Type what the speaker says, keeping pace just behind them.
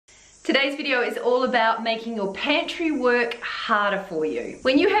Today's video is all about making your pantry work harder for you.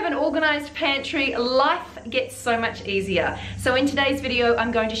 When you have an organized pantry, life gets so much easier. So in today's video,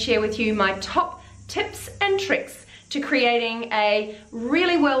 I'm going to share with you my top tips and tricks to creating a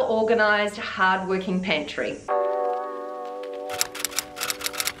really well organized, hard-working pantry.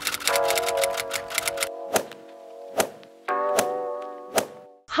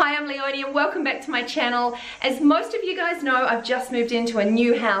 Hi, I'm Leonie and welcome back to my channel. As most of you guys know, I've just moved into a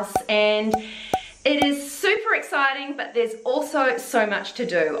new house and it is super exciting, but there's also so much to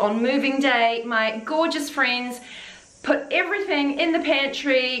do. On moving day, my gorgeous friends put everything in the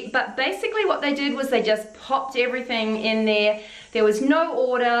pantry, but basically what they did was they just popped everything in there. There was no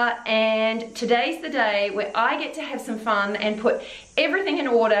order, and today's the day where I get to have some fun and put everything in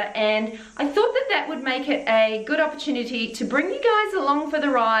order, and I thought that that would make it a good opportunity to bring you guys along for the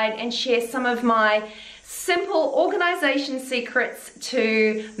ride and share some of my simple organization secrets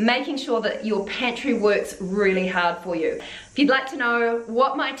to making sure that your pantry works really hard for you. If you'd like to know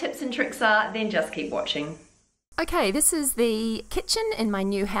what my tips and tricks are, then just keep watching. Okay, this is the kitchen in my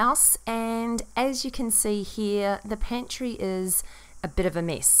new house, and as you can see here, the pantry is a bit of a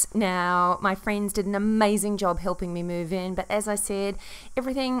mess. Now, my friends did an amazing job helping me move in, but as I said,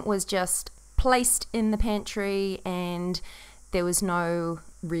 everything was just placed in the pantry and there was no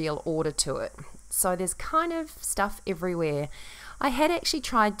real order to it. So there's kind of stuff everywhere. I had actually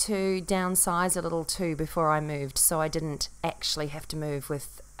tried to downsize a little too before I moved, so I didn't actually have to move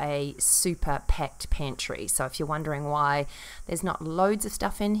with a super packed pantry. So if you're wondering why there's not loads of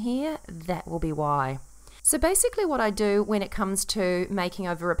stuff in here, that will be why. So basically what I do when it comes to making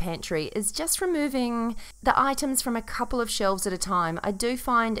over a pantry is just removing the items from a couple of shelves at a time. I do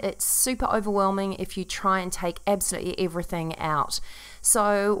find it's super overwhelming if you try and take absolutely everything out.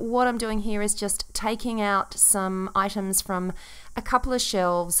 So what I'm doing here is just taking out some items from a couple of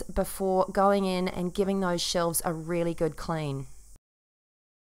shelves before going in and giving those shelves a really good clean.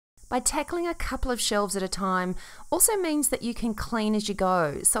 By tackling a couple of shelves at a time also means that you can clean as you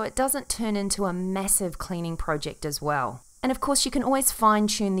go, so it doesn't turn into a massive cleaning project as well. And of course you can always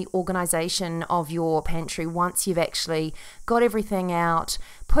fine-tune the organization of your pantry once you've actually got everything out,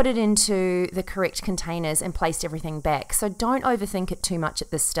 put it into the correct containers and placed everything back, so don't overthink it too much at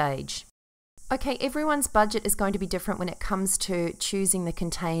this stage. Okay, everyone's budget is going to be different when it comes to choosing the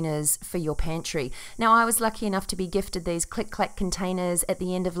containers for your pantry. Now, I was lucky enough to be gifted these ClickClack containers at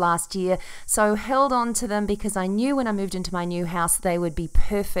the end of last year, so held on to them because I knew when I moved into my new house they would be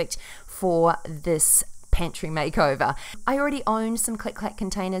perfect for this pantry makeover. I already owned some ClickClack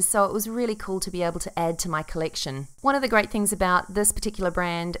containers, so it was really cool to be able to add to my collection. One of the great things about this particular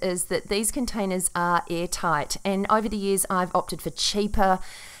brand is that these containers are airtight, and over the years I've opted for cheaper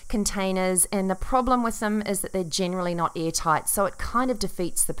containers, and the problem with them is that they're generally not airtight, so it kind of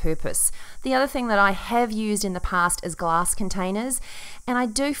defeats the purpose. The other thing that I have used in the past is glass containers, and I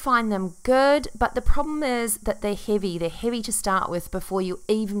do find them good, but the problem is that they're heavy. They're heavy to start with before you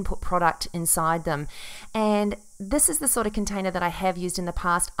even put product inside them, and this is the sort of container that I have used in the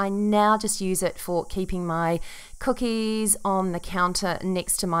past. I now just use it for keeping my cookies on the counter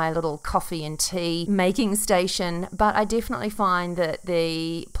next to my little coffee and tea making station, but I definitely find that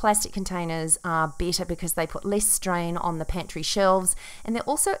the plastic containers are better because they put less strain on the pantry shelves, and they're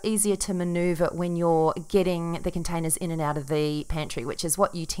also easier to maneuver when you're getting the containers in and out of the pantry, which is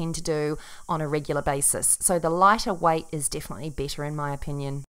what you tend to do on a regular basis. So the lighter weight is definitely better in my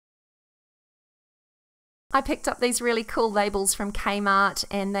opinion. I picked up these really cool labels from KMART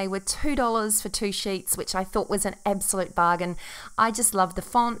and they were $2 for 2 sheets, which I thought was an absolute bargain. I just love the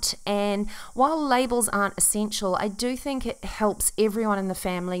font, and while labels aren't essential, I do think it helps everyone in the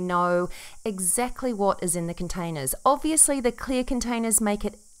family know exactly what is in the containers. Obviously the clear containers make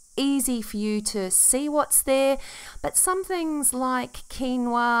it easy for you to see what's there, but some things like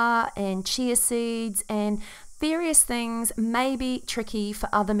quinoa and chia seeds and various things may be tricky for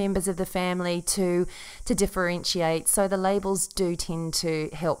other members of the family to differentiate, so the labels do tend to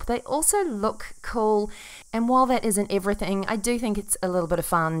help. They also look cool, and while that isn't everything, I do think it's a little bit of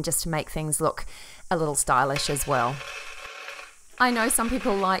fun just to make things look a little stylish as well. I know some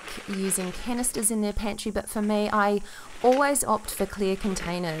people like using canisters in their pantry, but for me, I always opt for clear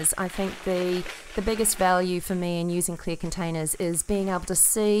containers. I think the biggest value for me in using clear containers is being able to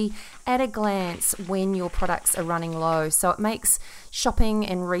see at a glance when your products are running low. So it makes shopping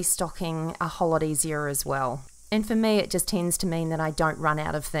and restocking a whole lot easier as well. And for me, it just tends to mean that I don't run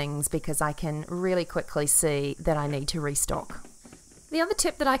out of things because I can really quickly see that I need to restock. The other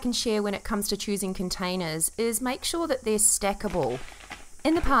tip that I can share when it comes to choosing containers is make sure that they're stackable.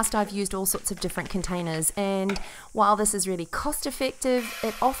 In the past, I've used all sorts of different containers, and while this is really cost effective,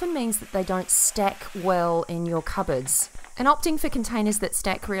 it often means that they don't stack well in your cupboards. And opting for containers that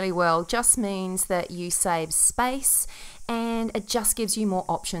stack really well just means that you save space, and it just gives you more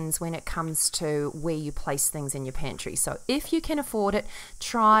options when it comes to where you place things in your pantry. So if you can afford it,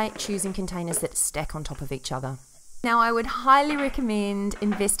 try choosing containers that stack on top of each other. Now, I would highly recommend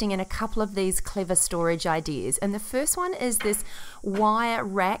investing in a couple of these clever storage ideas. And the first one is this wire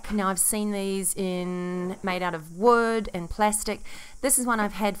rack. Now, I've seen these made out of wood and plastic. This is one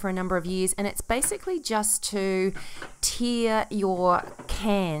I've had for a number of years, and it's basically just to tier your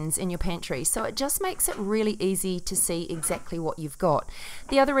cans in your pantry. So it just makes it really easy to see exactly what you've got.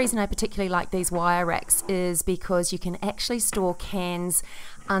 The other reason I particularly like these wire racks is because you can actually store cans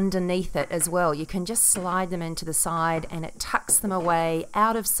underneath it as well. You can just slide them into the side and it tucks them away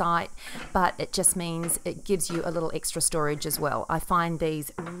out of sight, but it just means it gives you a little extra storage as well. I find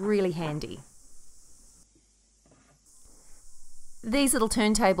these really handy. These little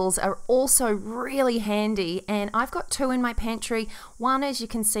turntables are also really handy, and I've got two in my pantry. One, as you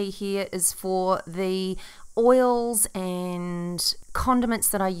can see here, is for the oils and condiments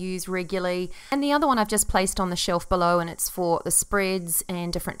that I use regularly, and the other one I've just placed on the shelf below, and it's for the spreads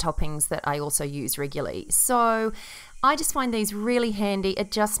and different toppings that I also use regularly. So I just find these really handy.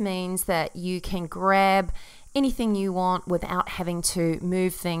 It just means that you can grab anything you want without having to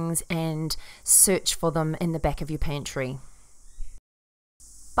move things and search for them in the back of your pantry.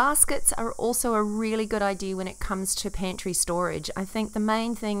 Baskets are also a really good idea when it comes to pantry storage. I think the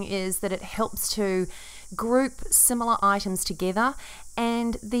main thing is that it helps to group similar items together,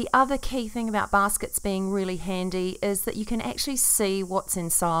 and the other key thing about baskets being really handy is that you can actually see what's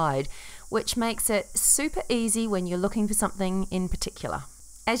inside, which makes it super easy when you're looking for something in particular.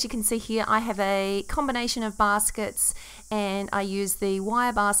 As you can see here, I have a combination of baskets, and I use the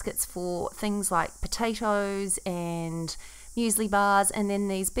wire baskets for things like potatoes and muesli bars, and then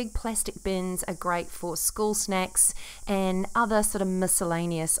these big plastic bins are great for school snacks and other sort of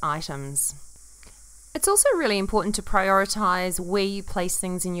miscellaneous items. It's also really important to prioritize where you place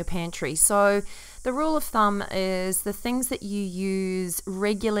things in your pantry. So the rule of thumb is the things that you use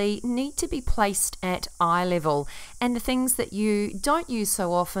regularly need to be placed at eye level, and the things that you don't use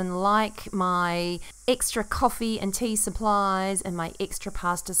so often, like my extra coffee and tea supplies and my extra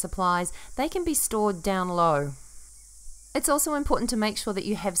pasta supplies, they can be stored down low. It's also important to make sure that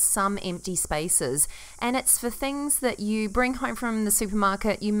you have some empty spaces, and it's for things that you bring home from the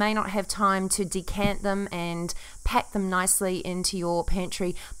supermarket. You may not have time to decant them and pack them nicely into your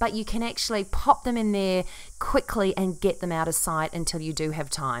pantry, but you can actually pop them in there quickly and get them out of sight until you do have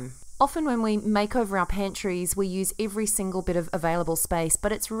time. Often when we make over our pantries, we use every single bit of available space,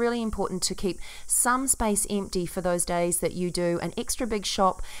 but it's really important to keep some space empty for those days that you do an extra big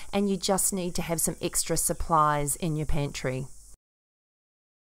shop and you just need to have some extra supplies in your pantry.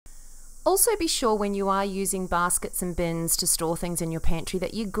 Also, be sure when you are using baskets and bins to store things in your pantry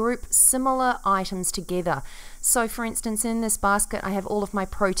that you group similar items together. So for instance, in this basket I have all of my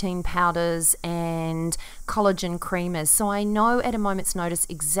protein powders and collagen creamers, so I know at a moment's notice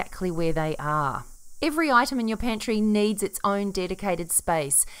exactly where they are. Every item in your pantry needs its own dedicated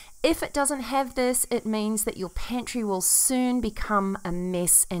space. If it doesn't have this, it means that your pantry will soon become a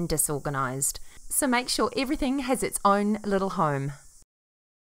mess and disorganized. So make sure everything has its own little home.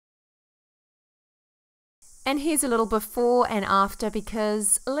 And here's a little before and after,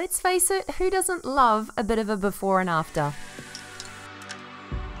 because let's face it, who doesn't love a bit of a before and after?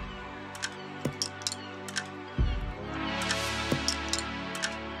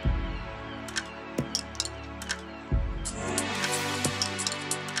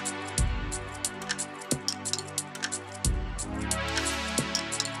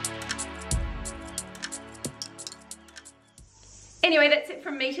 Anyway, that's it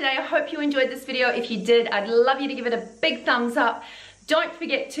from me today. I hope you enjoyed this video. If you did, I'd love you to give it a big thumbs up. Don't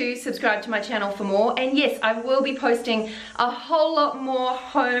forget to subscribe to my channel for more. And yes, I will be posting a whole lot more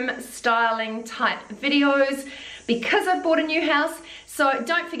home styling type videos because I've bought a new house. So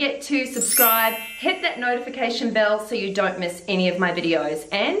don't forget to subscribe, hit that notification bell so you don't miss any of my videos.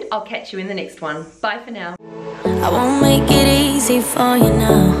 And I'll catch you in the next one. Bye for now. I won't make it easy for you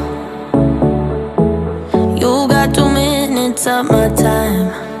now. You got 2 minutes of my time,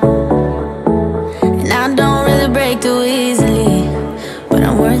 and I don't really break too easily, but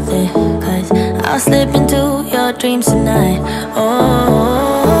I'm worth it, 'cause I'll slip into your dreams tonight.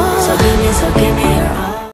 Oh, so give me